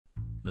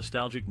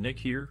Nostalgic Nick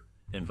here,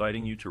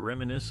 inviting you to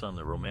reminisce on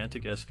the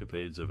romantic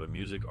escapades of a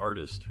music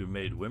artist who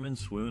made women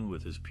swoon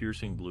with his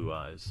piercing blue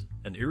eyes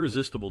and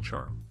irresistible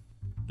charm.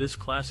 This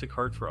classic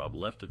heartthrob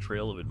left a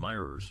trail of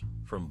admirers,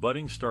 from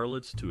budding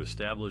starlets to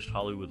established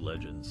Hollywood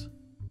legends.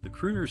 The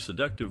crooner's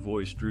seductive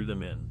voice drew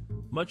them in,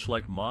 much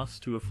like moths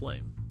to a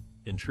flame.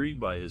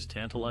 Intrigued by his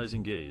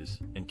tantalizing gaze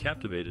and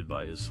captivated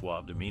by his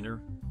suave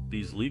demeanor,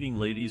 these leading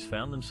ladies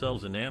found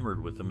themselves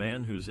enamored with a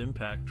man whose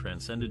impact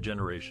transcended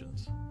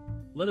generations.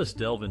 Let us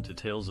delve into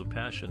tales of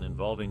passion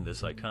involving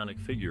this iconic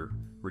figure,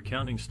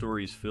 recounting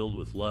stories filled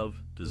with love,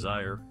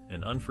 desire,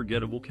 and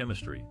unforgettable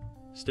chemistry.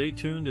 Stay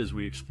tuned as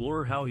we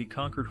explore how he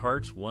conquered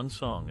hearts one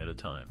song at a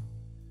time.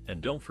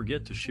 And don't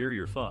forget to share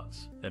your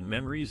thoughts and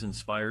memories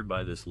inspired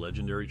by this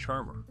legendary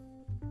charmer.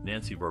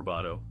 Nancy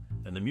Barbato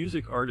and the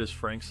music artist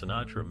Frank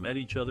Sinatra met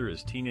each other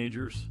as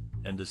teenagers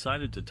and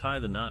decided to tie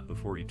the knot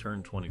before he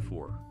turned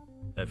 24.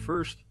 At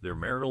first, their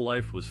marital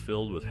life was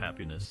filled with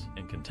happiness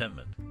and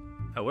contentment.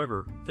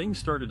 However, things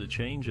started to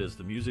change as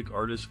the music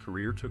artist's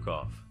career took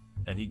off,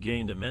 and he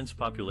gained immense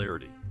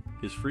popularity.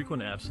 His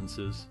frequent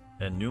absences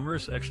and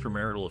numerous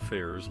extramarital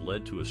affairs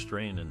led to a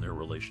strain in their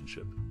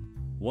relationship.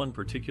 One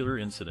particular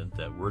incident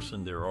that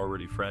worsened their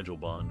already fragile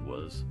bond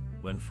was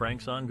when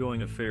Frank's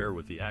ongoing affair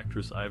with the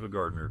actress Ava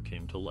Gardner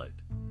came to light.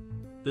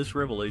 This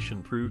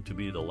revelation proved to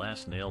be the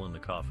last nail in the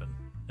coffin,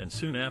 and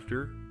soon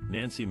after,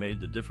 Nancy made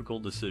the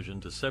difficult decision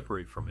to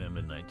separate from him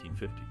in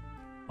 1950.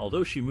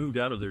 Although she moved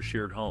out of their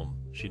shared home,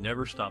 she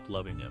never stopped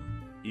loving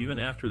him, even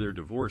after their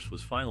divorce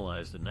was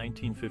finalized in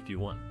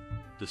 1951.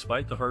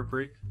 Despite the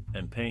heartbreak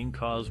and pain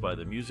caused by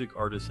the music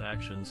artist's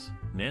actions,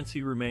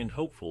 Nancy remained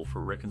hopeful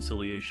for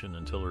reconciliation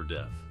until her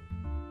death.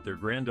 Their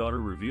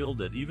granddaughter revealed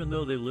that even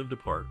though they lived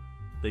apart,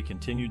 they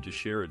continued to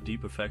share a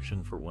deep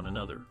affection for one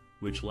another,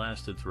 which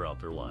lasted throughout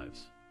their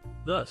lives.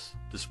 Thus,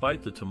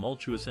 despite the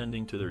tumultuous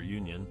ending to their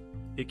union,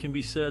 it can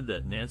be said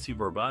that Nancy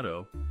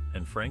Barbato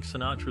and Frank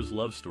Sinatra's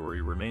love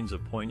story remains a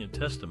poignant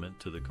testament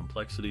to the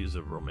complexities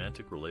of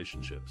romantic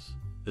relationships,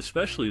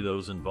 especially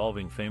those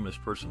involving famous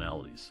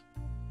personalities.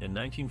 In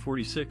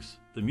 1946,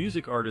 the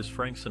music artist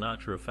Frank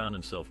Sinatra found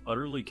himself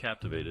utterly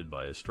captivated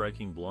by a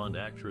striking blonde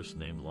actress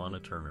named Lana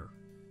Turner.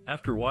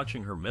 After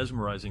watching her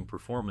mesmerizing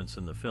performance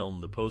in the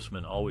film The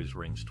Postman Always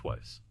Rings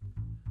Twice,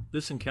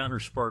 this encounter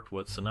sparked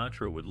what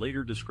Sinatra would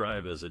later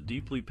describe as a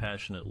deeply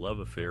passionate love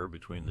affair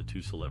between the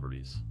two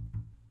celebrities.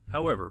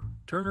 However,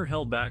 Turner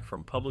held back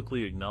from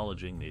publicly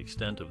acknowledging the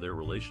extent of their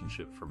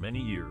relationship for many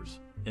years,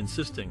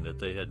 insisting that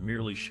they had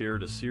merely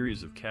shared a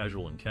series of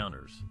casual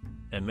encounters,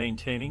 and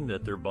maintaining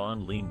that their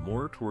bond leaned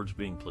more towards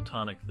being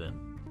platonic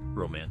than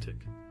romantic.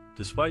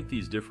 Despite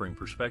these differing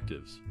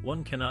perspectives,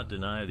 one cannot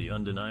deny the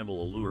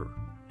undeniable allure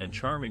and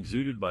charm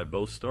exuded by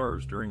both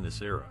stars during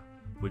this era,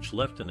 which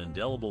left an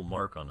indelible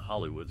mark on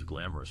Hollywood's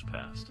glamorous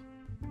past.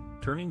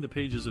 Turning the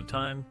pages of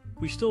time,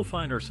 we still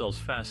find ourselves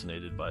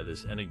fascinated by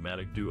this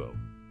enigmatic duo,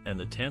 and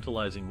the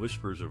tantalizing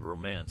whispers of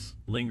romance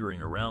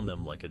lingering around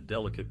them like a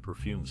delicate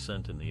perfume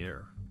scent in the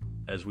air.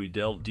 As we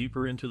delve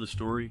deeper into the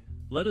story,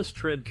 let us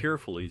tread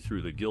carefully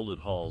through the gilded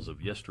halls of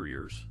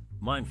yesteryears,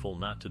 mindful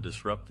not to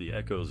disrupt the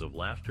echoes of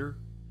laughter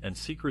and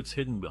secrets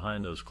hidden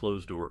behind those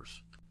closed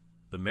doors.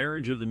 The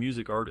marriage of the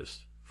music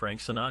artist, Frank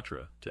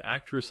Sinatra, to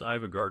actress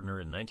Ava Gardner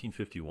in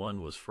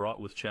 1951 was fraught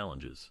with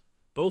challenges.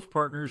 Both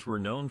partners were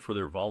known for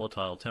their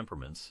volatile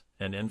temperaments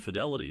and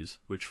infidelities,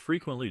 which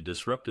frequently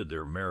disrupted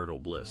their marital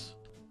bliss.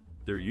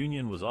 Their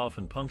union was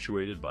often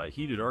punctuated by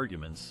heated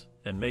arguments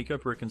and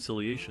make-up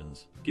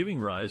reconciliations, giving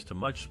rise to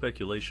much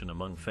speculation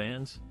among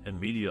fans and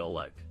media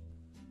alike.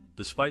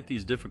 Despite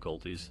these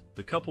difficulties,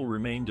 the couple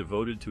remained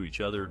devoted to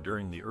each other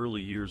during the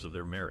early years of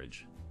their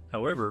marriage.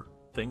 However,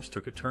 things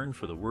took a turn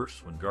for the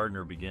worse when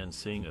Gardner began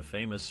seeing a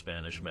famous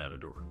Spanish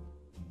matador.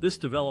 This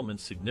development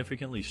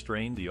significantly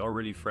strained the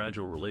already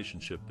fragile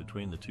relationship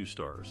between the two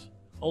stars,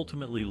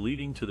 ultimately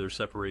leading to their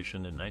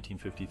separation in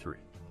 1953.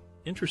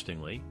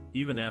 Interestingly,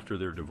 even after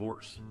their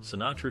divorce,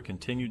 Sinatra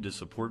continued to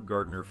support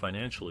Gardner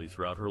financially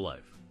throughout her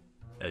life.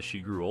 As she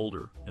grew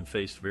older and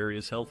faced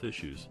various health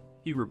issues,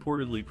 he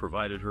reportedly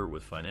provided her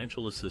with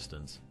financial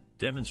assistance,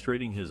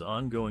 demonstrating his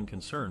ongoing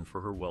concern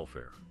for her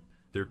welfare.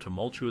 Their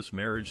tumultuous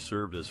marriage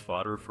served as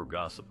fodder for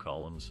gossip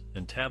columns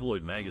and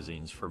tabloid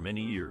magazines for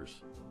many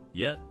years.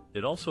 Yet,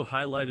 it also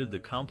highlighted the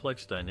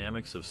complex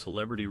dynamics of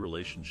celebrity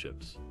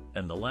relationships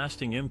and the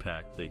lasting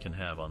impact they can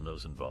have on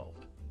those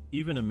involved.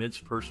 Even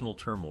amidst personal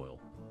turmoil,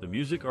 the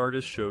music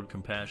artist showed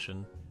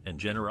compassion and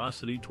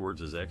generosity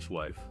towards his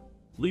ex-wife,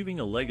 leaving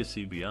a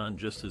legacy beyond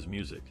just his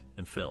music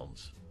and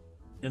films.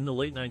 In the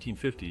late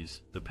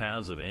 1950s, the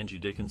paths of Angie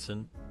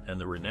Dickinson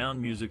and the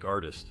renowned music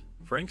artist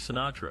Frank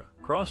Sinatra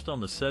crossed on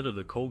the set of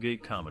the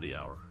Colgate Comedy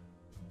Hour.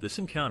 This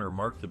encounter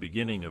marked the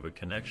beginning of a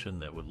connection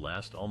that would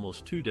last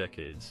almost 2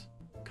 decades.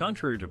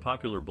 Contrary to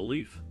popular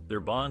belief, their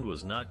bond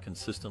was not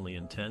consistently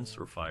intense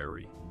or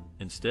fiery.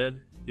 Instead,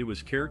 it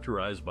was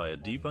characterized by a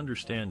deep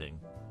understanding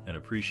and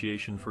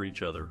appreciation for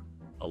each other,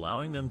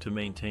 allowing them to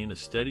maintain a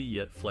steady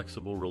yet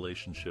flexible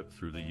relationship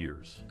through the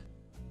years.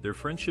 Their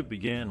friendship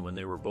began when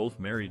they were both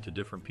married to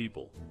different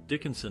people,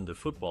 Dickinson to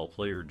football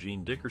player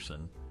Gene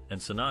Dickerson, and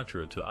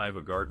Sinatra to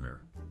Ivor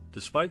Gardner.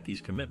 Despite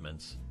these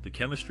commitments, the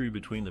chemistry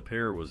between the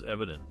pair was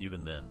evident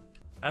even then.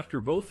 After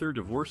both their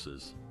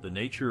divorces, the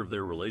nature of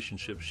their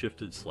relationship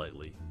shifted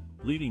slightly,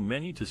 leading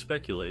many to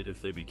speculate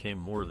if they became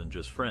more than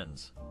just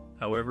friends.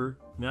 However,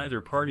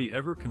 neither party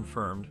ever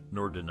confirmed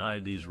nor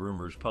denied these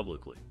rumors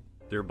publicly.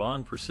 Their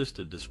bond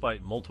persisted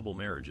despite multiple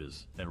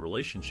marriages and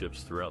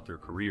relationships throughout their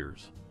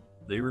careers.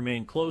 They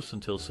remained close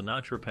until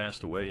Sinatra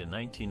passed away in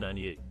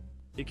 1998.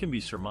 It can be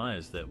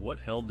surmised that what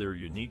held their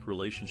unique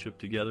relationship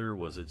together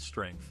was its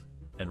strength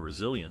and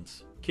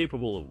resilience,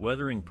 capable of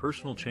weathering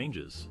personal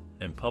changes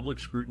and public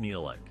scrutiny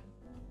alike.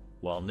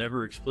 While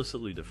never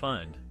explicitly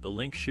defined, the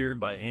link shared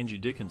by Angie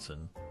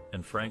Dickinson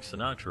and Frank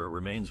Sinatra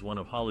remains one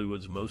of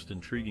Hollywood's most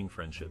intriguing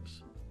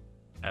friendships.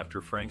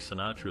 After Frank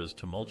Sinatra's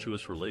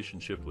tumultuous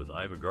relationship with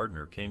Ivor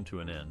Gardner came to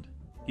an end,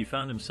 he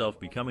found himself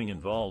becoming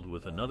involved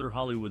with another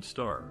Hollywood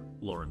star,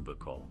 Lauren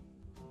Bacall.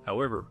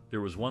 However,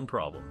 there was one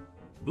problem.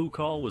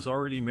 Bacall was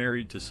already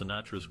married to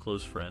Sinatra's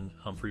close friend,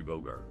 Humphrey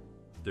Bogart.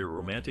 Their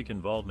romantic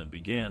involvement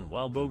began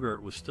while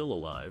Bogart was still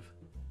alive,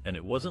 and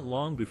it wasn't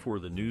long before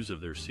the news of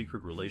their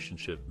secret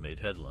relationship made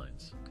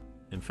headlines.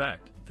 In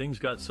fact, things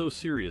got so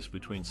serious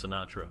between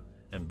Sinatra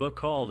and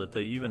Bacall that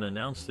they even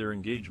announced their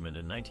engagement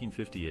in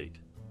 1958.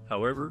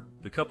 However,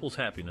 the couple's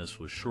happiness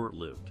was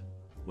short-lived.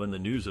 When the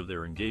news of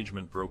their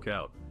engagement broke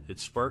out, it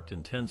sparked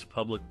intense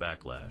public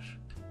backlash.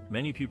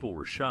 Many people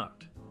were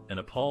shocked and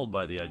appalled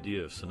by the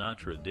idea of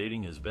Sinatra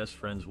dating his best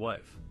friend's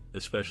wife,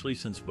 especially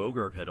since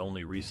Bogart had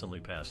only recently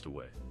passed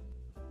away.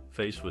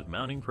 Faced with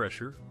mounting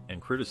pressure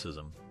and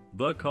criticism,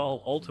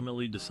 Bacall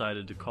ultimately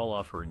decided to call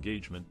off her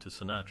engagement to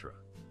Sinatra.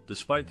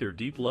 Despite their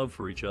deep love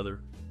for each other,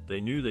 they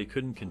knew they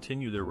couldn't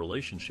continue their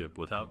relationship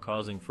without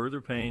causing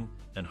further pain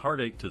and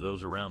heartache to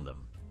those around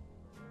them.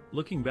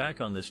 Looking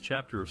back on this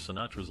chapter of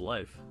Sinatra's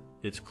life,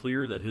 it's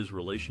clear that his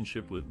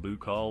relationship with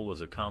Bacall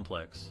was a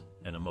complex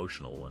and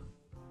emotional one.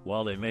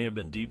 While they may have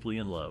been deeply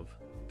in love,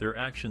 their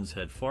actions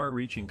had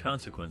far-reaching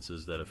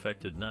consequences that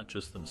affected not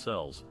just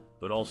themselves,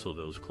 but also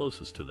those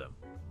closest to them.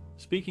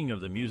 Speaking of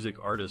the music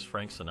artist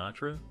Frank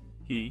Sinatra,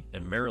 he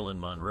and Marilyn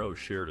Monroe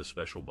shared a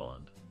special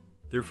bond.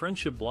 Their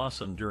friendship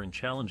blossomed during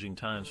challenging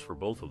times for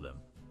both of them.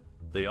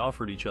 They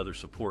offered each other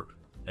support,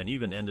 and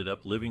even ended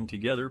up living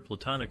together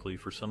platonically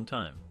for some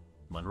time.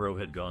 Monroe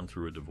had gone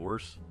through a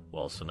divorce,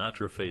 while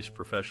Sinatra faced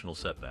professional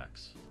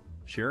setbacks.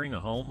 Sharing a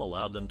home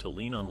allowed them to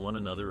lean on one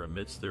another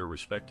amidst their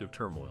respective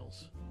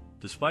turmoils.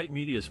 Despite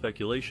media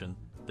speculation,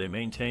 they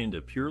maintained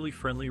a purely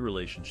friendly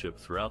relationship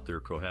throughout their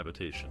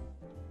cohabitation.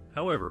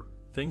 However,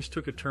 things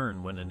took a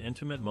turn when an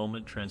intimate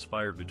moment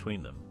transpired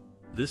between them.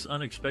 This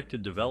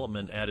unexpected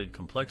development added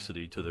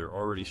complexity to their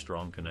already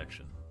strong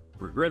connection.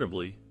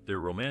 Regrettably, their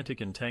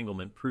romantic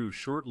entanglement proved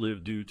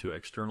short-lived due to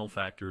external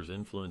factors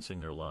influencing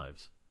their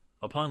lives.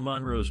 Upon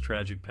Monroe's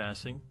tragic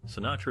passing,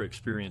 Sinatra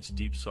experienced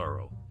deep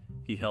sorrow.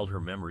 He held her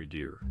memory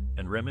dear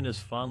and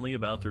reminisced fondly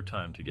about their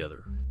time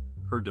together.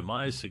 Her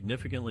demise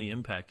significantly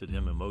impacted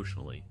him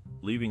emotionally,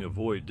 leaving a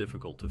void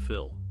difficult to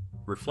fill.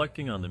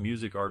 Reflecting on the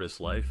music artist's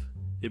life,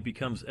 it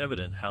becomes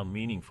evident how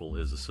meaningful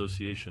his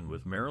association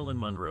with Marilyn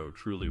Monroe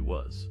truly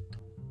was.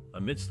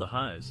 Amidst the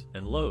highs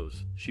and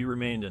lows, she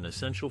remained an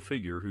essential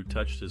figure who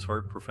touched his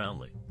heart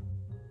profoundly.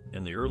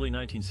 In the early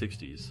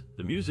 1960s,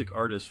 the music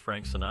artist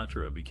Frank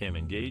Sinatra became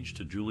engaged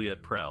to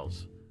Juliette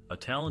Prowse, a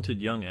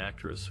talented young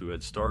actress who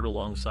had starred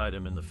alongside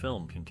him in the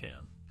film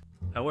Can-Can.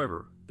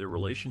 However, their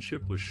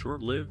relationship was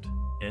short-lived,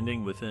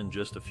 ending within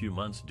just a few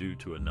months due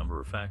to a number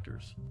of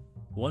factors.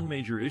 One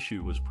major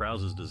issue was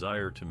Prowse's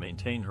desire to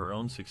maintain her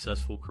own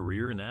successful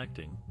career in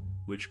acting,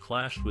 which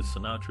clashed with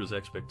Sinatra's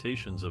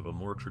expectations of a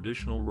more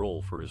traditional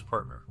role for his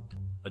partner.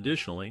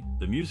 Additionally,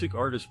 the music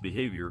artist's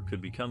behavior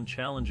could become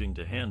challenging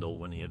to handle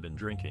when he had been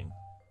drinking,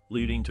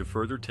 leading to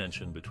further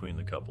tension between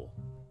the couple.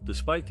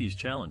 Despite these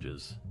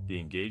challenges, the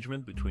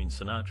engagement between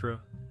Sinatra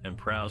and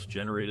Prowse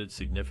generated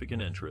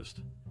significant interest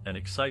and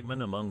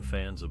excitement among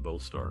fans of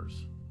both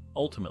stars.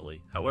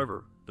 Ultimately,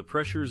 however, the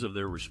pressures of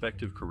their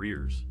respective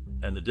careers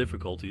and the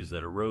difficulties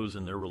that arose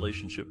in their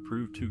relationship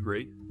proved too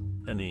great,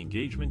 and the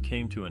engagement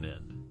came to an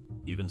end.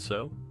 Even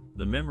so,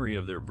 the memory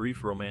of their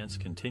brief romance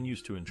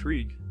continues to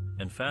intrigue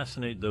and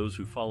fascinate those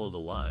who follow the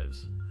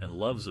lives and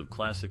loves of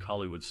classic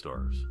Hollywood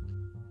stars.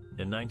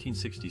 In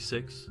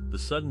 1966, the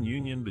sudden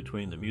union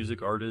between the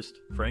music artist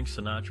Frank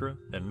Sinatra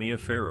and Mia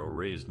Farrow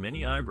raised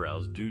many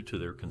eyebrows due to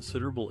their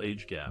considerable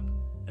age gap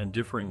and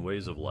differing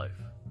ways of life.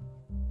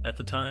 At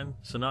the time,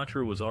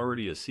 Sinatra was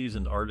already a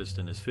seasoned artist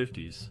in his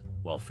 50s,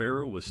 while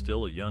Farrow was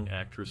still a young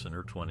actress in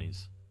her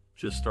 20s,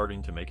 just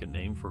starting to make a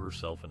name for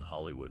herself in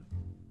Hollywood.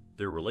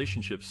 Their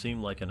relationship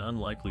seemed like an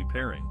unlikely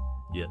pairing,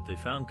 yet they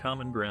found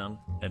common ground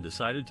and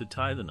decided to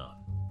tie the knot.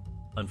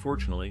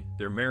 Unfortunately,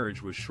 their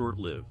marriage was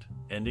short-lived,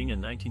 ending in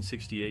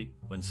 1968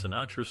 when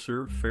Sinatra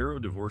served Farrow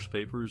divorce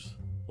papers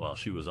while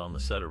she was on the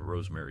set of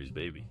Rosemary's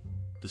Baby.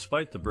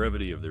 Despite the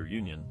brevity of their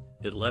union,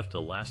 it left a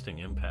lasting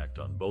impact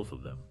on both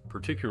of them,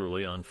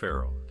 particularly on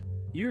Farrow.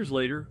 Years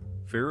later,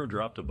 Farrow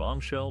dropped a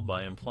bombshell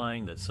by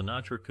implying that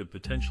Sinatra could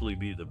potentially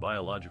be the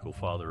biological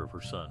father of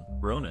her son,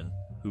 Ronan,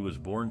 who was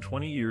born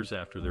 20 years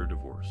after their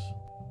divorce.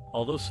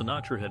 Although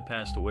Sinatra had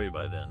passed away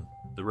by then,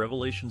 the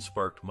revelation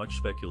sparked much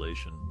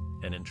speculation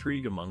and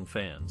intrigue among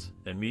fans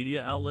and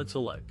media outlets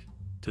alike.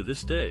 To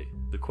this day,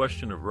 the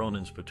question of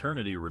Ronan's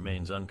paternity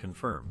remains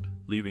unconfirmed,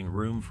 leaving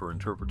room for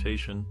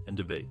interpretation and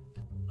debate.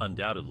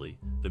 Undoubtedly,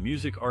 the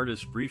music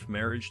artist's brief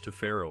marriage to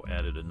Farrow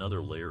added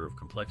another layer of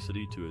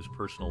complexity to his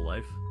personal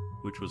life,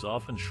 which was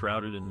often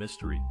shrouded in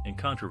mystery and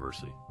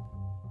controversy.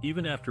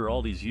 Even after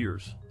all these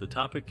years, the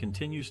topic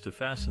continues to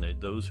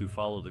fascinate those who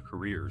follow the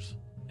careers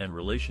and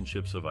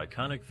relationships of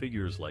iconic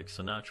figures like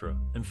Sinatra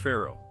and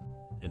Farrow.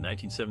 In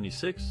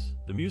 1976,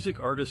 the music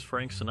artist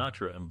Frank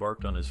Sinatra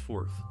embarked on his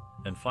fourth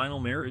and final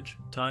marriage,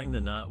 tying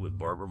the knot with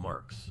Barbara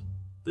Marx.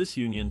 This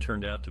union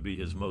turned out to be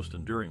his most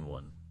enduring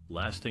one,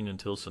 lasting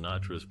until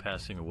Sinatra's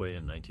passing away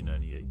in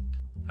 1998.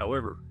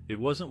 However, it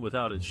wasn't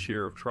without its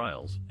share of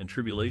trials and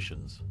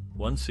tribulations.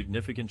 One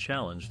significant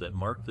challenge that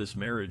marked this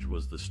marriage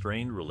was the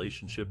strained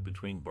relationship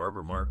between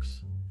Barbara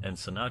Marx and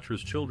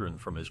Sinatra's children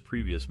from his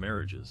previous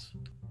marriages.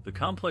 The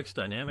complex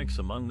dynamics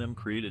among them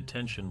created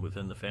tension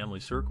within the family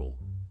circle.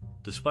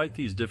 Despite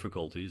these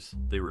difficulties,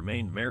 they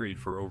remained married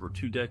for over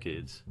 2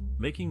 decades,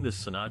 making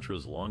this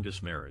Sinatra's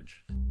longest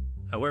marriage.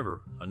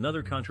 However,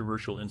 another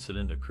controversial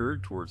incident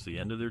occurred towards the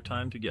end of their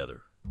time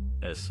together.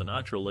 As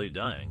Sinatra lay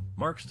dying,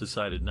 Marx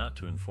decided not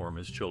to inform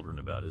his children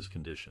about his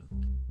condition.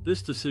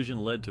 This decision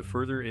led to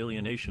further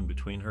alienation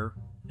between her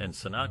and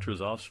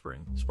Sinatra's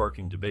offspring,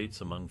 sparking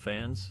debates among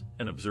fans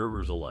and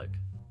observers alike.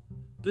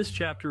 This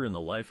chapter in the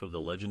life of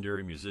the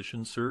legendary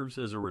musician serves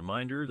as a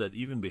reminder that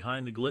even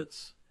behind the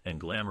glitz and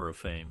glamour of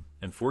fame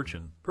and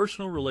fortune,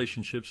 personal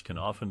relationships can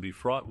often be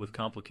fraught with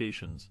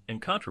complications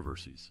and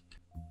controversies.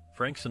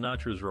 Frank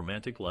Sinatra's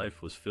romantic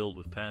life was filled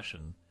with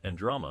passion and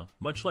drama,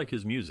 much like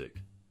his music.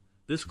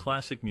 This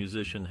classic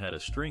musician had a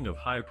string of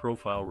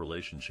high-profile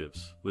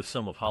relationships with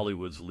some of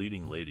Hollywood's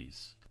leading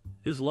ladies.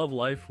 His love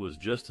life was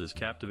just as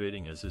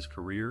captivating as his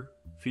career,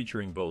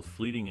 featuring both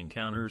fleeting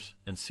encounters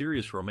and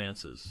serious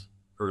romances.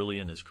 Early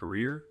in his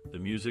career, the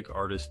music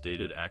artist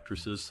dated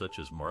actresses such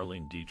as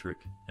Marlene Dietrich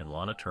and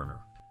Lana Turner.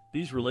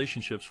 These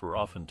relationships were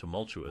often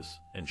tumultuous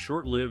and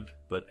short-lived,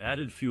 but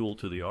added fuel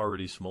to the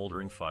already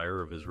smoldering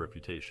fire of his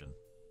reputation.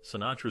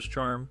 Sinatra's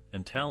charm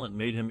and talent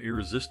made him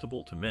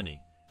irresistible to many,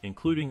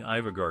 including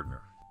Ava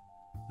Gardner.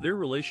 Their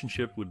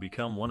relationship would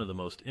become one of the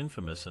most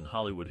infamous in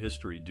Hollywood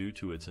history due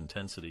to its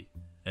intensity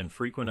and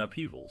frequent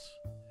upheavals.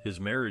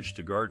 His marriage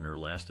to Gardner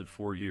lasted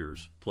 4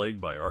 years,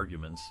 plagued by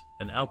arguments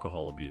and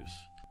alcohol abuse.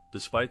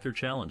 Despite their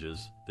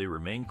challenges, they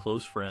remained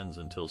close friends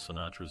until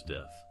Sinatra's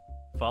death.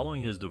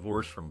 Following his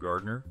divorce from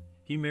Gardner,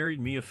 he married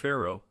Mia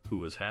Farrow, who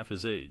was half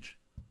his age.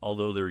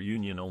 Although their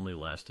union only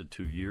lasted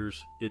 2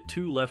 years, it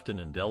too left an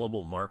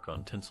indelible mark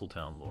on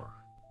Tinseltown lore.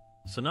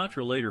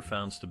 Sinatra later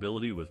found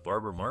stability with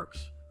Barbara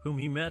Marx, whom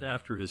he met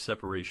after his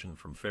separation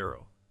from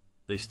Farrow.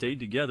 They stayed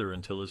together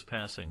until his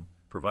passing,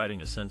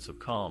 providing a sense of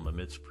calm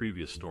amidst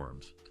previous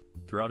storms.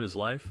 Throughout his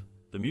life,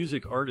 the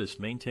music artist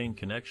maintained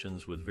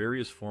connections with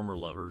various former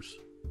lovers,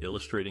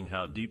 illustrating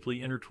how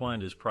deeply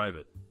intertwined his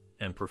private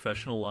and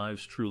professional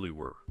lives truly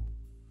were.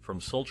 From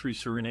sultry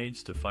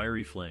serenades to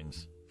fiery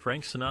flings,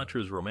 Frank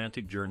Sinatra's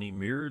romantic journey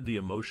mirrored the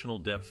emotional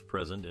depth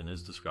present in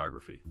his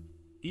discography.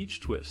 Each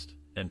twist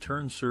and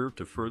turn served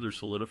to further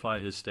solidify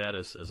his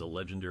status as a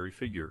legendary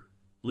figure,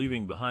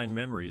 leaving behind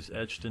memories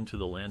etched into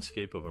the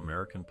landscape of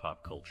American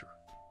pop culture.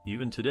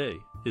 Even today,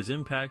 his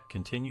impact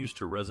continues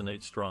to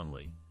resonate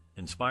strongly,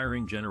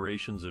 inspiring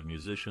generations of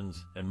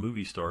musicians and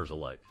movie stars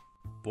alike.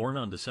 Born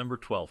on December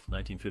 12,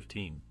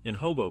 1915, in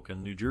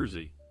Hoboken, New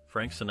Jersey,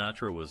 Frank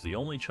Sinatra was the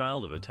only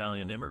child of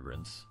Italian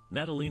immigrants,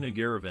 Natalina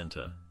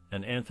Garaventa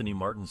and Anthony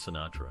Martin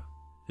Sinatra.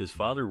 His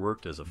father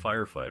worked as a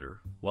firefighter,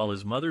 while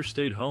his mother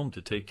stayed home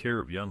to take care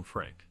of young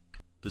Frank.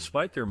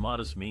 Despite their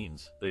modest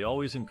means, they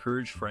always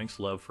encouraged Frank's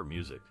love for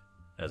music.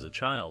 As a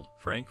child,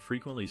 Frank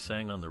frequently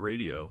sang on the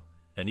radio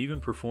and even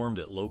performed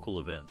at local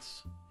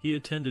events. He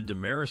attended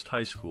Demarest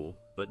High School,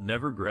 but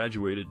never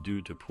graduated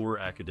due to poor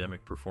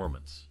academic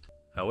performance.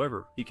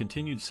 However, he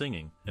continued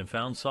singing and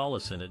found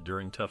solace in it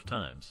during tough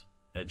times.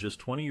 At just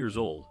 20 years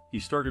old, he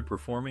started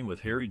performing with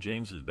Harry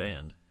James's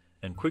band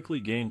and quickly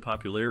gained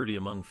popularity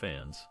among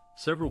fans.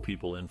 Several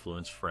people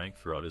influenced Frank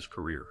throughout his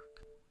career.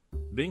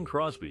 Bing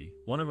Crosby,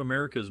 one of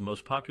America's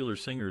most popular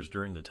singers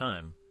during the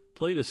time,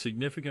 played a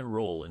significant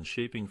role in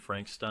shaping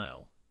Frank's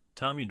style.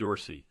 Tommy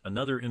Dorsey,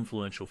 another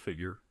influential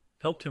figure,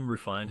 helped him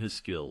refine his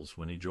skills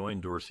when he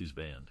joined Dorsey's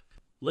band.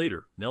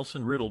 Later,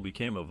 Nelson Riddle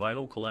became a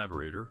vital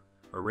collaborator,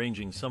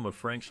 arranging some of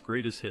Frank's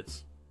greatest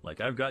hits, like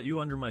I've Got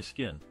You Under My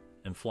Skin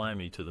and Fly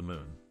Me to the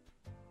Moon.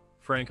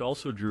 Frank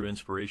also drew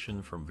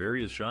inspiration from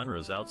various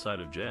genres outside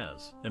of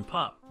jazz and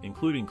pop,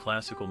 including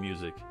classical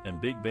music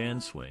and big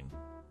band swing.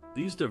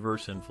 These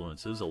diverse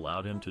influences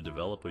allowed him to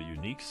develop a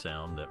unique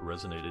sound that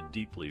resonated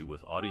deeply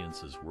with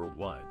audiences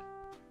worldwide.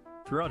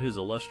 Throughout his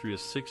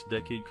illustrious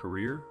 6-decade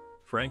career,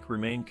 Frank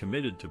remained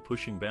committed to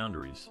pushing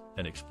boundaries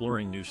and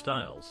exploring new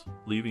styles,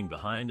 leaving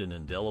behind an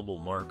indelible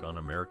mark on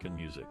American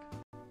music.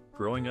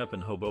 Growing up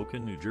in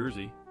Hoboken, New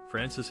Jersey,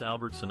 Francis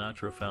Albert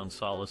Sinatra found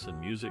solace in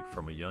music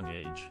from a young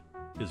age.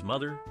 His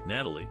mother,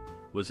 Natalie,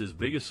 was his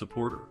biggest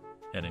supporter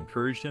and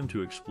encouraged him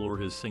to explore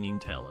his singing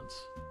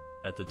talents.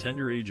 At the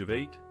tender age of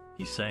 8,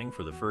 he sang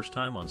for the first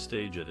time on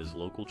stage at his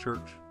local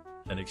church,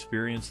 an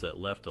experience that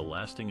left a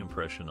lasting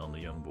impression on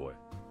the young boy.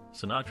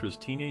 Sinatra's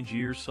teenage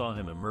years saw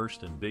him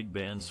immersed in big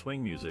band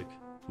swing music,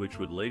 which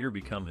would later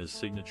become his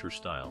signature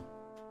style.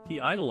 He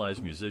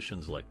idolized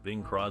musicians like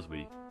Bing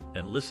Crosby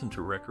and listened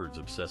to records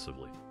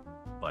obsessively.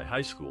 By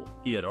high school,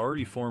 he had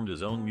already formed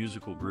his own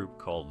musical group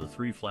called the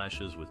Three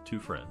Flashes with 2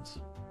 friends.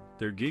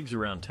 Their gigs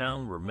around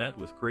town were met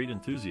with great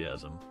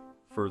enthusiasm,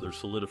 further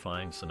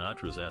solidifying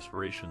Sinatra's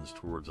aspirations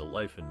towards a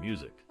life in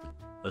music.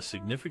 A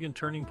significant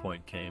turning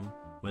point came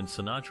when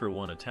Sinatra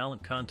won a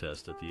talent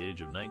contest at the age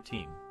of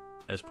 19.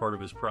 As part of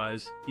his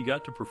prize, he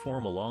got to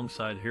perform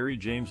alongside Harry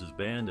James's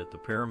band at the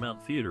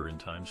Paramount Theater in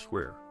Times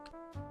Square.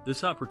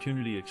 This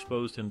opportunity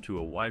exposed him to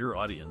a wider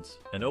audience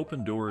and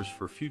opened doors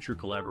for future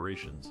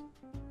collaborations.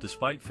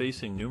 Despite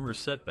facing numerous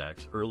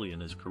setbacks early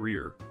in his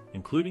career,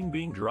 including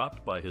being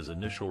dropped by his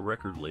initial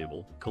record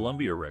label,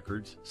 Columbia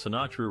Records,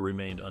 Sinatra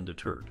remained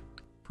undeterred.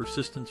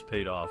 Persistence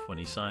paid off when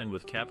he signed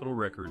with Capitol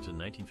Records in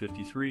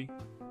 1953,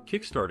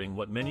 kickstarting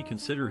what many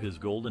consider his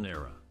golden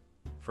era.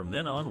 From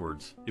then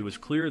onwards, it was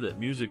clear that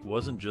music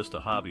wasn't just a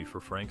hobby for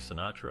Frank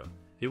Sinatra,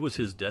 it was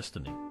his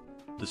destiny.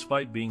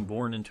 Despite being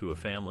born into a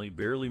family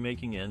barely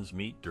making ends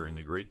meet during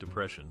the Great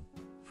Depression,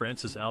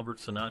 Francis Albert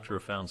Sinatra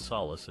found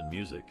solace in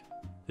music.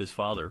 His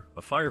father,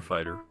 a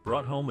firefighter,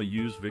 brought home a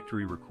used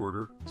Victory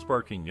recorder,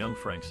 sparking young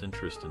Frank's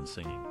interest in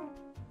singing.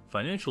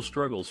 Financial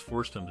struggles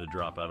forced him to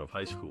drop out of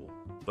high school,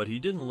 but he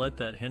didn't let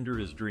that hinder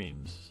his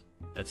dreams.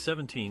 At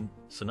 17,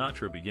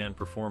 Sinatra began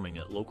performing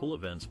at local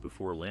events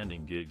before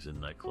landing gigs in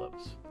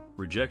nightclubs.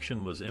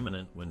 Rejection was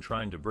imminent when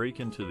trying to break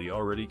into the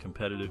already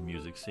competitive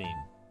music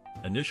scene.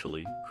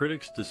 Initially,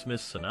 critics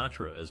dismissed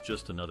Sinatra as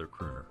just another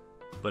crooner.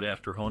 But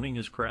after honing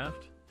his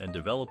craft and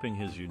developing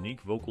his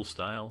unique vocal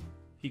style,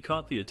 he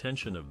caught the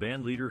attention of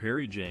bandleader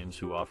Harry James,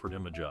 who offered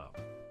him a job.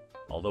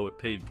 Although it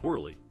paid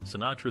poorly,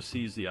 Sinatra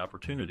seized the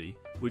opportunity,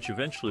 which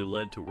eventually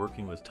led to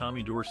working with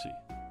Tommy Dorsey,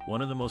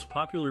 one of the most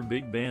popular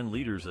big band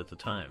leaders at the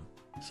time.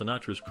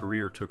 Sinatra's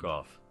career took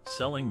off,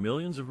 selling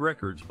millions of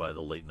records by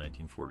the late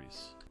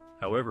 1940s.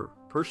 However,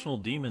 personal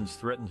demons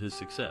threatened his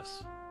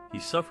success. He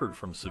suffered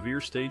from severe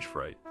stage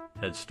fright,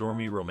 had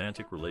stormy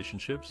romantic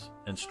relationships,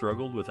 and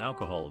struggled with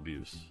alcohol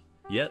abuse.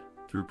 Yet,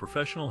 through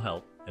professional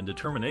help and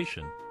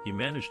determination, he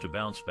managed to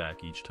bounce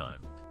back each time.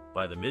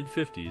 By the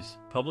mid-50s,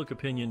 public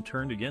opinion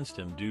turned against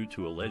him due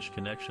to alleged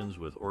connections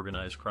with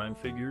organized crime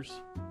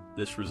figures.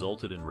 This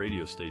resulted in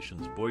radio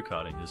stations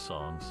boycotting his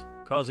songs,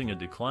 causing a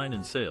decline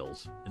in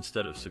sales.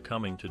 Instead of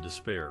succumbing to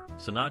despair,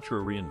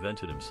 Sinatra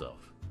reinvented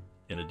himself.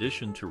 In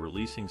addition to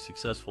releasing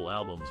successful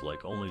albums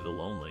like Only the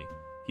Lonely,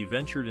 he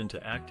ventured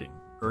into acting,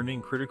 earning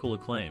critical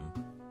acclaim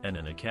and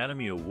an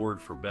Academy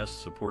Award for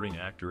Best Supporting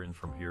Actor in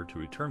From Here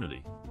to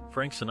Eternity.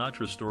 Frank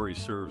Sinatra's story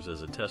serves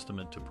as a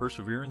testament to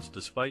perseverance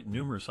despite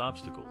numerous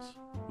obstacles.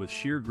 With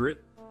sheer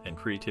grit and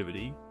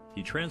creativity,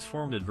 he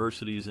transformed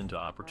adversities into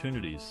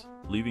opportunities,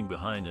 leaving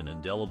behind an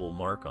indelible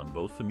mark on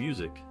both the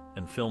music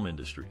and film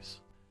industries.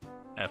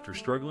 After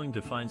struggling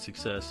to find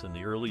success in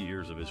the early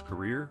years of his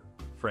career,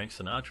 Frank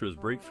Sinatra's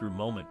breakthrough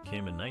moment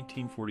came in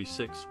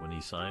 1946 when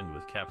he signed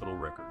with Capitol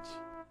Records.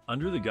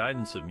 Under the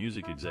guidance of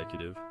music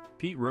executive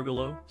Pete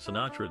Rugolo,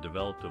 Sinatra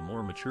developed a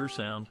more mature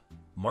sound,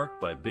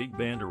 marked by big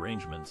band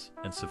arrangements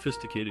and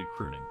sophisticated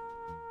crooning.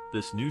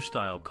 This new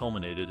style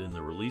culminated in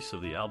the release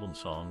of the album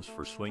Songs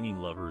for Swinging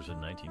Lovers in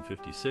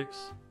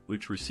 1956,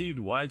 which received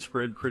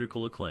widespread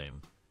critical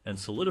acclaim and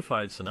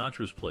solidified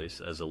Sinatra's place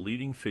as a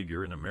leading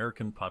figure in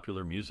American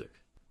popular music.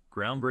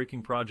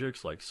 Groundbreaking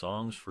projects like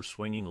Songs for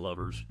Swinging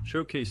Lovers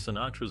showcased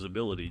Sinatra's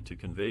ability to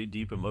convey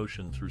deep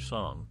emotion through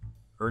song,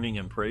 earning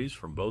him praise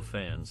from both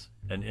fans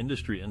and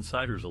industry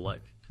insiders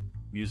alike.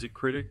 Music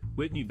critic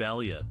Whitney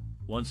Balliet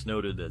once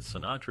noted that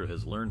Sinatra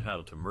has learned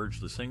how to merge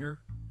the singer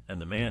and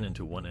the man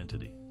into one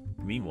entity.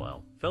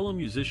 Meanwhile, fellow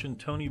musician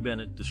Tony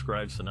Bennett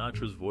described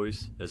Sinatra's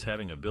voice as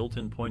having a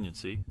built-in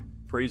poignancy,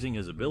 praising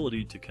his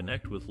ability to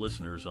connect with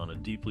listeners on a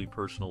deeply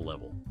personal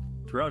level.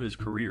 Throughout his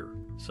career,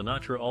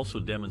 Sinatra also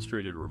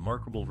demonstrated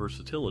remarkable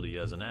versatility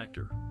as an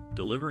actor,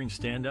 delivering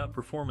standout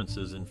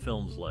performances in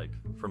films like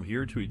From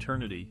Here to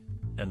Eternity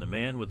and The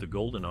Man with the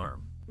Golden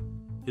Arm.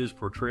 His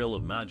portrayal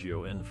of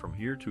Maggio in From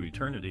Here to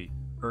Eternity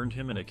earned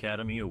him an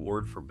Academy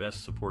Award for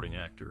Best Supporting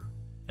Actor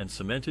and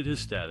cemented his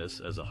status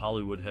as a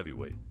Hollywood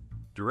heavyweight.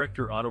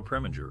 Director Otto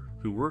Preminger,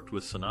 who worked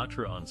with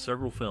Sinatra on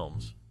several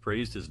films,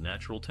 praised his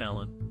natural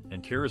talent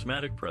and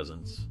charismatic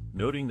presence,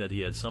 noting that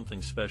he had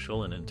something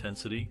special in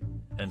intensity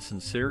and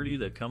sincerity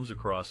that comes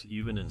across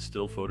even in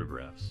still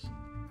photographs.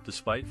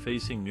 Despite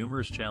facing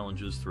numerous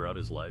challenges throughout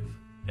his life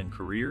and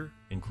career,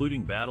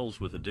 including battles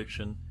with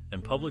addiction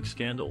and public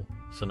scandal,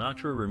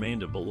 Sinatra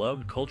remained a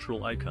beloved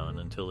cultural icon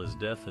until his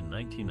death in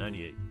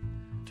 1998.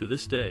 To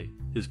this day,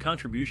 his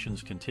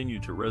contributions continue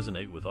to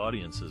resonate with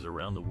audiences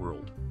around the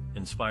world,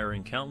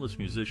 inspiring countless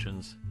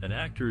musicians and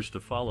actors to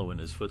follow in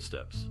his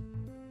footsteps.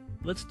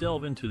 Let's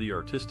delve into the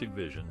artistic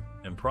vision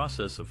and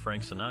process of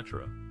Frank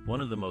Sinatra,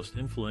 one of the most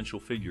influential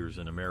figures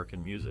in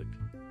American music.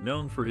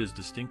 Known for his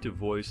distinctive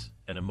voice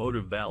and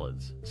emotive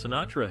ballads,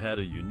 Sinatra had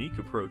a unique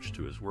approach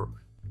to his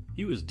work.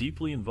 He was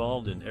deeply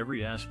involved in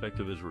every aspect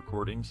of his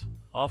recordings,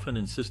 often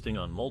insisting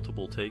on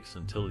multiple takes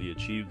until he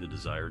achieved the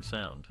desired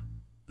sound.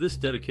 This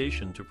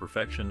dedication to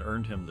perfection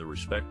earned him the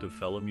respect of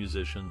fellow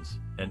musicians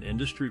and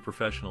industry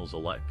professionals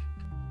alike.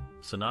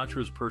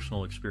 Sinatra's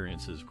personal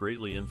experiences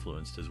greatly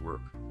influenced his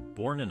work.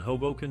 Born in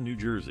Hoboken, New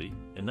Jersey,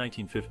 in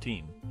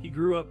 1915, he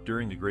grew up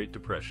during the Great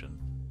Depression.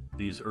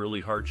 These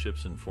early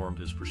hardships informed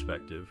his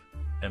perspective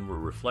and were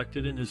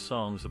reflected in his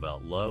songs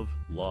about love,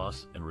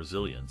 loss, and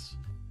resilience.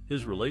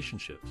 His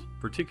relationships,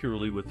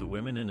 particularly with the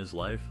women in his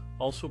life,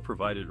 also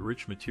provided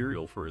rich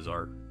material for his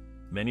art.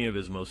 Many of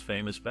his most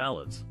famous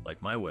ballads,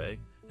 like My Way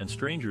and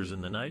Strangers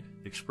in the Night,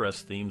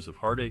 express themes of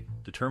heartache,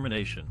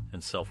 determination,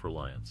 and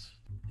self-reliance.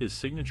 His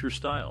signature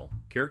style,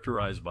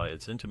 characterized by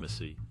its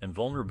intimacy and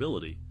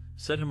vulnerability,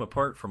 set him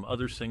apart from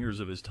other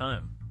singers of his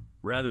time.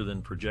 Rather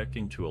than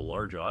projecting to a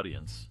large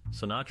audience,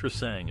 Sinatra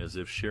sang as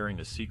if sharing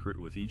a secret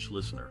with each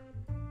listener.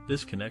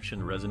 This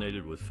connection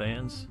resonated with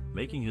fans,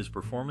 making his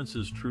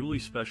performances truly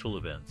special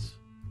events.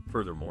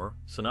 Furthermore,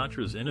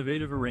 Sinatra's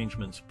innovative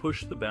arrangements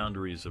pushed the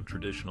boundaries of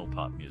traditional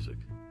pop music.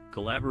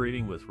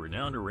 Collaborating with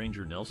renowned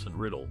arranger Nelson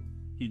Riddle,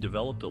 he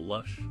developed a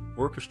lush,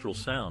 orchestral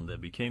sound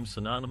that became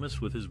synonymous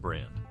with his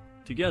brand.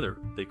 Together,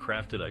 they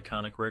crafted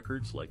iconic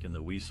records like In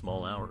the Wee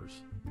Small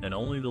Hours and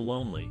Only the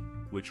Lonely,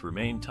 which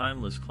remain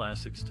timeless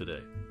classics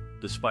today.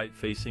 Despite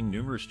facing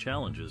numerous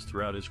challenges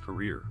throughout his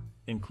career,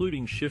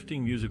 including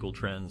shifting musical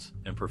trends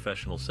and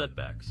professional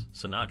setbacks,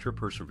 Sinatra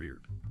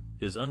persevered.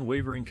 His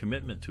unwavering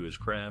commitment to his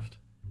craft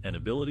and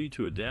ability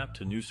to adapt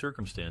to new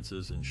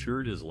circumstances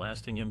ensured his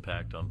lasting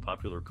impact on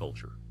popular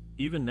culture.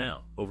 Even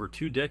now, over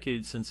 2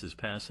 decades since his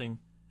passing,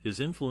 his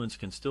influence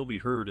can still be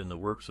heard in the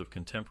works of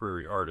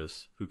contemporary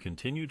artists who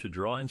continue to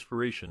draw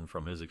inspiration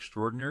from his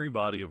extraordinary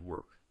body of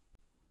work.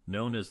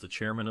 Known as the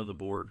chairman of the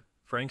board,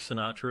 Frank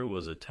Sinatra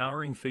was a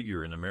towering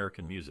figure in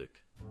American music.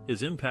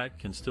 His impact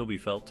can still be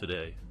felt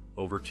today,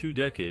 over 2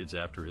 decades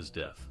after his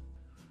death.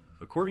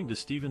 According to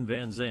Stephen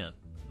Van Zandt,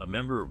 a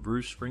member of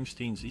Bruce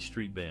Springsteen's E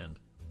Street Band,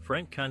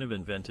 Frank kind of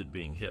invented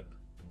being hip.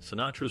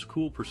 Sinatra's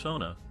cool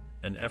persona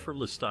and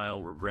effortless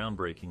style were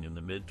groundbreaking in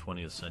the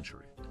mid-20th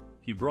century.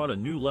 He brought a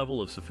new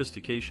level of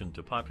sophistication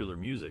to popular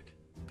music,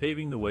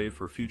 paving the way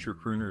for future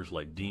crooners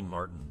like Dean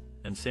Martin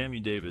and Sammy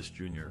Davis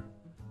Jr.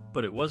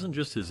 But it wasn't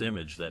just his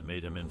image that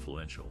made him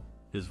influential.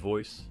 His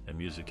voice and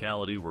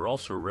musicality were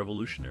also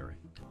revolutionary.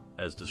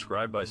 As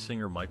described by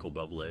singer Michael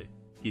Bublé,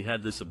 he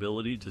had this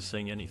ability to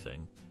sing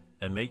anything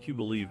and make you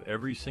believe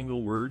every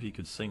single word. He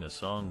could sing a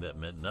song that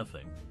meant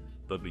nothing,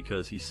 but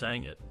because he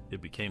sang it,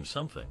 it became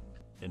something.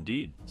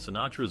 Indeed,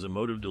 Sinatra's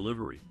emotive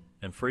delivery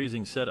and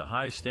phrasing set a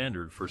high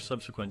standard for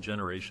subsequent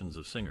generations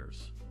of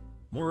singers.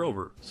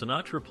 Moreover,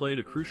 Sinatra played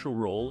a crucial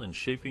role in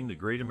shaping the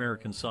Great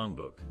American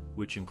Songbook,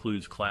 which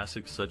includes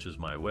classics such as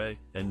My Way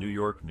and New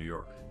York, New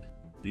York.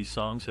 These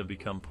songs have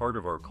become part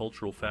of our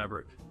cultural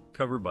fabric,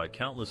 covered by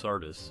countless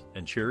artists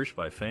and cherished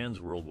by fans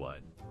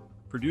worldwide.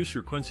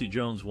 Producer Quincy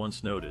Jones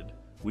once noted,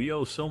 "We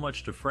owe so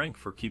much to Frank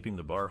for keeping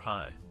the bar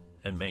high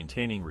and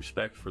maintaining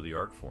respect for the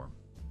art form."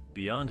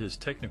 Beyond his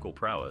technical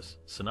prowess,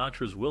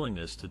 Sinatra's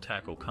willingness to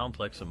tackle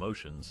complex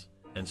emotions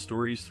and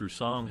stories through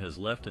song has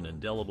left an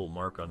indelible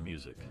mark on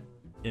music.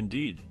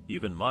 Indeed,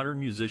 even modern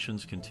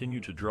musicians continue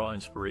to draw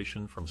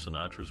inspiration from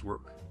Sinatra's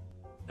work.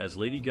 As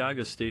Lady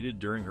Gaga stated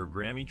during her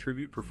Grammy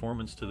tribute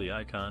performance to the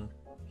icon,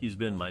 "He's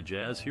been my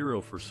jazz hero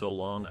for so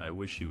long, I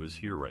wish he was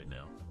here right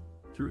now."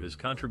 Through his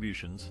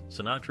contributions,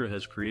 Sinatra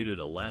has created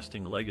a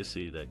lasting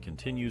legacy that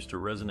continues to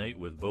resonate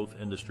with both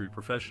industry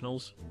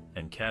professionals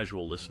and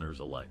casual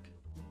listeners alike.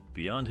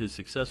 Beyond his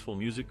successful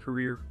music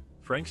career,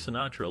 Frank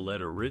Sinatra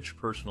led a rich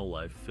personal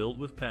life filled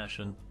with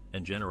passion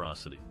and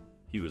generosity.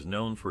 He was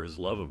known for his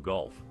love of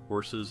golf,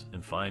 horses,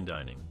 and fine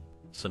dining.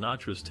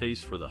 Sinatra's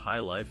taste for the high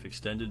life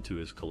extended to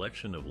his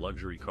collection of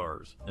luxury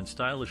cars and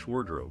stylish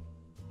wardrobe.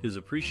 His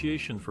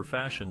appreciation for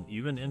fashion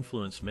even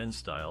influenced men's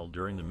style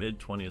during the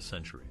mid-20th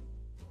century.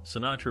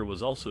 Sinatra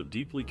was also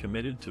deeply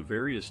committed to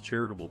various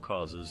charitable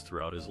causes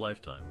throughout his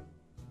lifetime.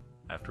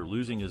 After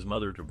losing his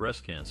mother to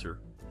breast cancer,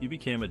 he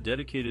became a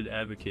dedicated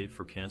advocate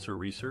for cancer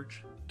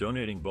research,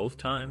 donating both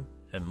time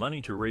and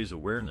money to raise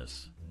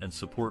awareness and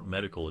support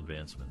medical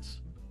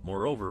advancements.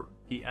 Moreover,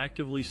 he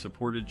actively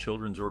supported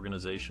children's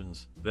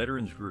organizations,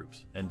 veterans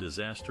groups, and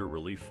disaster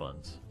relief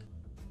funds.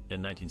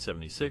 In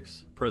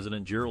 1976,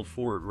 President Gerald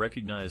Ford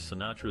recognized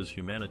Sinatra's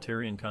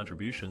humanitarian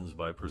contributions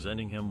by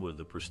presenting him with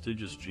the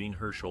prestigious Jean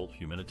Hersholt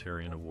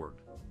Humanitarian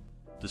Award.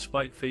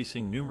 Despite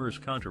facing numerous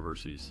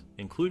controversies,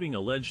 including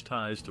alleged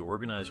ties to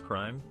organized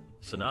crime,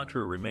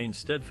 Sinatra remained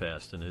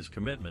steadfast in his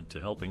commitment to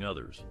helping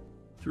others.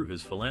 Through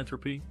his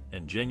philanthropy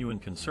and genuine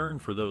concern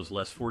for those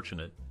less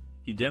fortunate,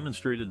 he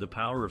demonstrated the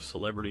power of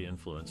celebrity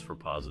influence for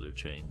positive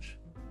change.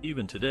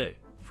 Even today,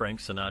 Frank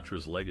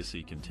Sinatra's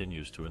legacy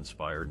continues to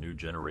inspire new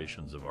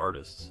generations of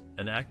artists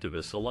and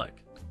activists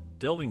alike.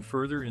 Delving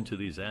further into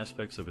these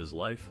aspects of his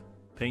life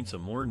paints a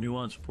more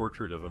nuanced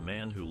portrait of a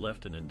man who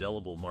left an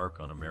indelible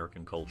mark on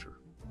American culture.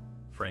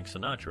 Frank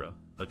Sinatra,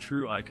 a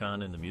true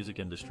icon in the music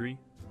industry,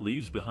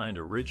 leaves behind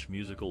a rich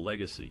musical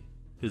legacy.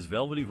 His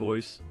velvety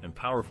voice and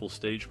powerful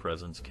stage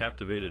presence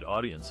captivated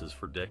audiences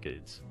for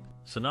decades.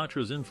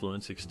 Sinatra's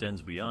influence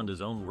extends beyond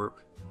his own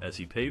work, as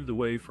he paved the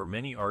way for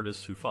many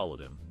artists who followed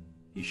him.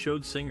 He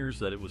showed singers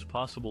that it was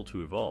possible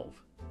to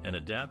evolve and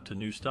adapt to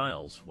new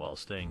styles while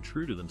staying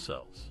true to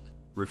themselves.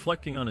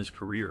 Reflecting on his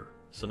career,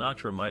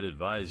 Sinatra might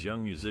advise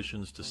young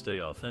musicians to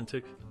stay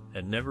authentic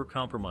and never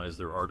compromise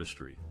their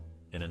artistry.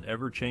 In an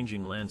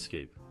ever-changing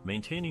landscape,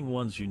 maintaining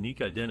one's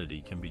unique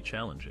identity can be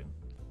challenging.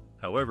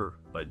 However,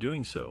 by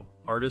doing so,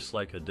 artists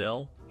like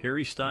Adele,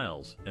 Harry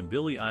Styles, and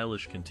Billie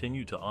Eilish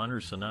continue to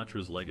honor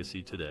Sinatra's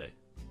legacy today.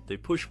 They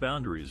push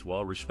boundaries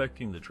while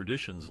respecting the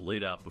traditions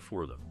laid out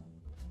before them.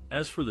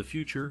 As for the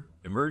future,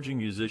 emerging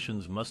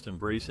musicians must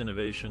embrace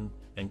innovation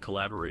and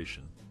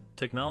collaboration.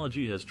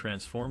 Technology has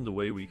transformed the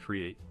way we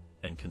create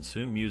and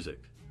consume music.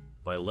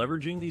 By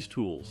leveraging these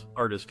tools,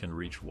 artists can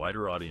reach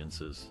wider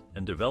audiences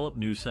and develop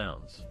new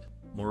sounds.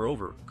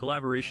 Moreover,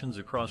 collaborations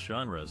across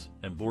genres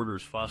and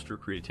borders foster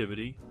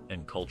creativity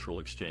and cultural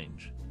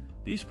exchange.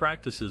 These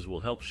practices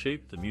will help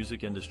shape the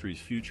music industry's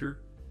future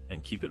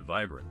and keep it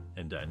vibrant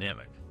and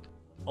dynamic.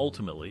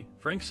 Ultimately,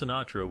 Frank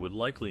Sinatra would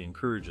likely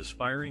encourage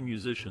aspiring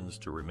musicians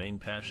to remain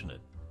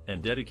passionate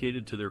and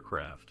dedicated to their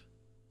craft.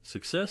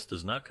 Success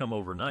does not come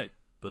overnight,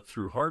 but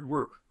through hard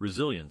work,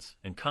 resilience,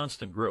 and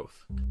constant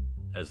growth.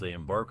 As they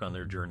embark on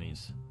their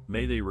journeys,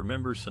 may they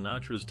remember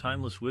Sinatra's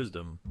timeless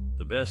wisdom: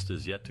 the best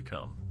is yet to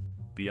come.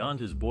 Beyond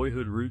his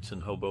boyhood roots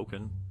in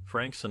Hoboken,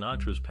 Frank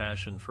Sinatra's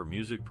passion for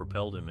music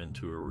propelled him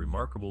into a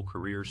remarkable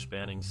career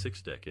spanning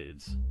 6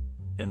 decades.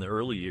 In the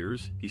early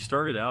years, he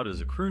started out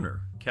as a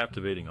crooner,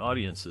 captivating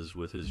audiences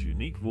with his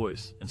unique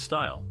voice and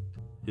style.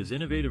 His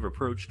innovative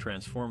approach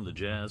transformed the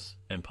jazz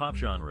and pop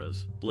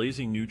genres,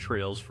 blazing new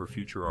trails for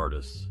future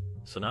artists.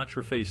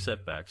 Sinatra faced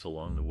setbacks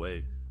along the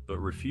way, but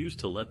refused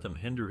to let them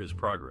hinder his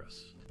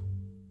progress.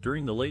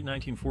 During the late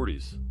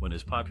 1940s, when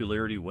his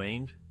popularity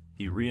waned,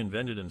 he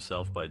reinvented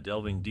himself by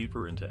delving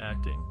deeper into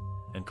acting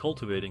and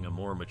cultivating a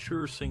more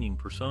mature singing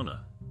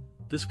persona.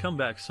 This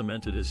comeback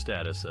cemented his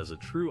status as a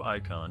true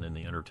icon in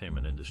the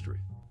entertainment industry.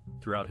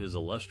 Throughout his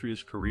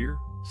illustrious career,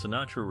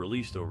 Sinatra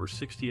released over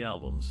 60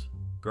 albums,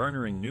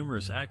 garnering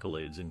numerous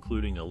accolades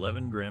including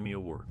 11 Grammy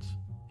Awards.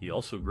 He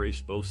also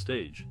graced both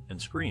stage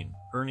and screen,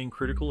 earning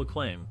critical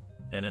acclaim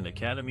and an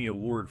Academy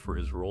Award for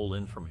his role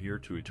in From Here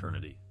to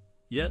Eternity.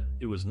 Yet,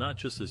 it was not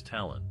just his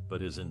talent,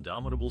 but his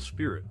indomitable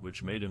spirit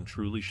which made him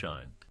truly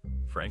shine.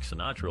 Frank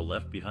Sinatra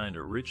left behind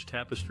a rich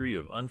tapestry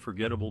of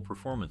unforgettable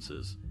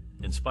performances,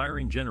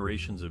 inspiring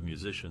generations of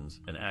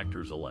musicians and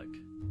actors alike.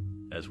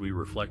 As we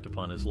reflect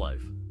upon his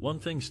life, one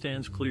thing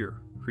stands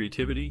clear: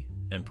 creativity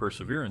and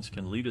perseverance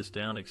can lead us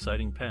down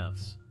exciting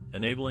paths,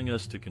 enabling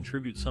us to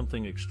contribute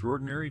something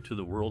extraordinary to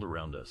the world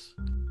around us.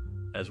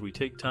 As we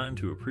take time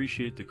to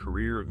appreciate the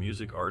career of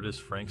music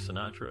artist Frank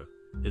Sinatra,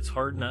 it's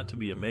hard not to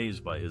be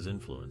amazed by his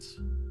influence.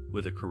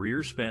 With a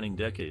career spanning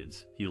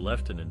decades, he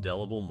left an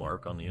indelible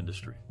mark on the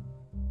industry.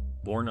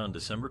 Born on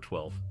December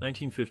 12,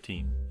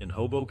 1915, in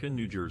Hoboken,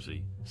 New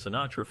Jersey,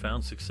 Sinatra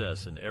found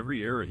success in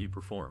every era he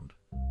performed.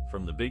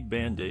 From the big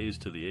band days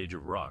to the age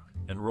of rock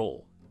and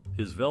roll,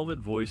 his velvet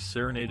voice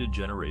serenaded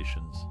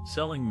generations,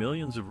 selling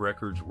millions of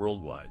records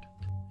worldwide.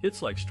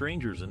 Hits like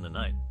Strangers in the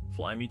Night,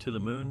 Fly Me to the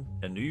Moon,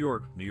 and New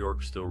York, New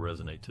York still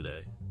resonate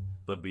today.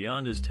 But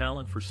beyond his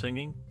talent for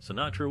singing,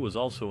 Sinatra was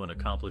also an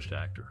accomplished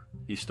actor.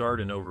 He starred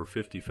in over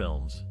 50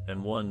 films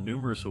and won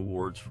numerous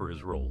awards for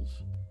his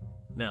roles.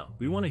 Now,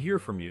 we want to hear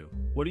from you.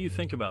 What do you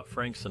think about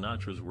Frank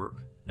Sinatra's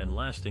work and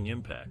lasting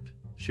impact?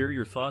 Share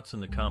your thoughts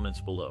in the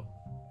comments below.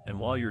 And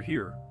while you're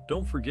here,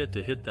 don't forget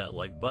to hit that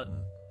like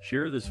button,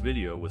 share this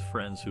video with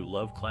friends who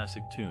love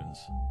classic tunes,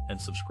 and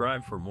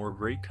subscribe for more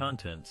great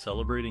content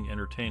celebrating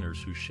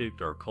entertainers who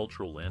shaped our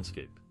cultural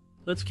landscape.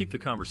 Let's keep the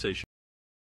conversation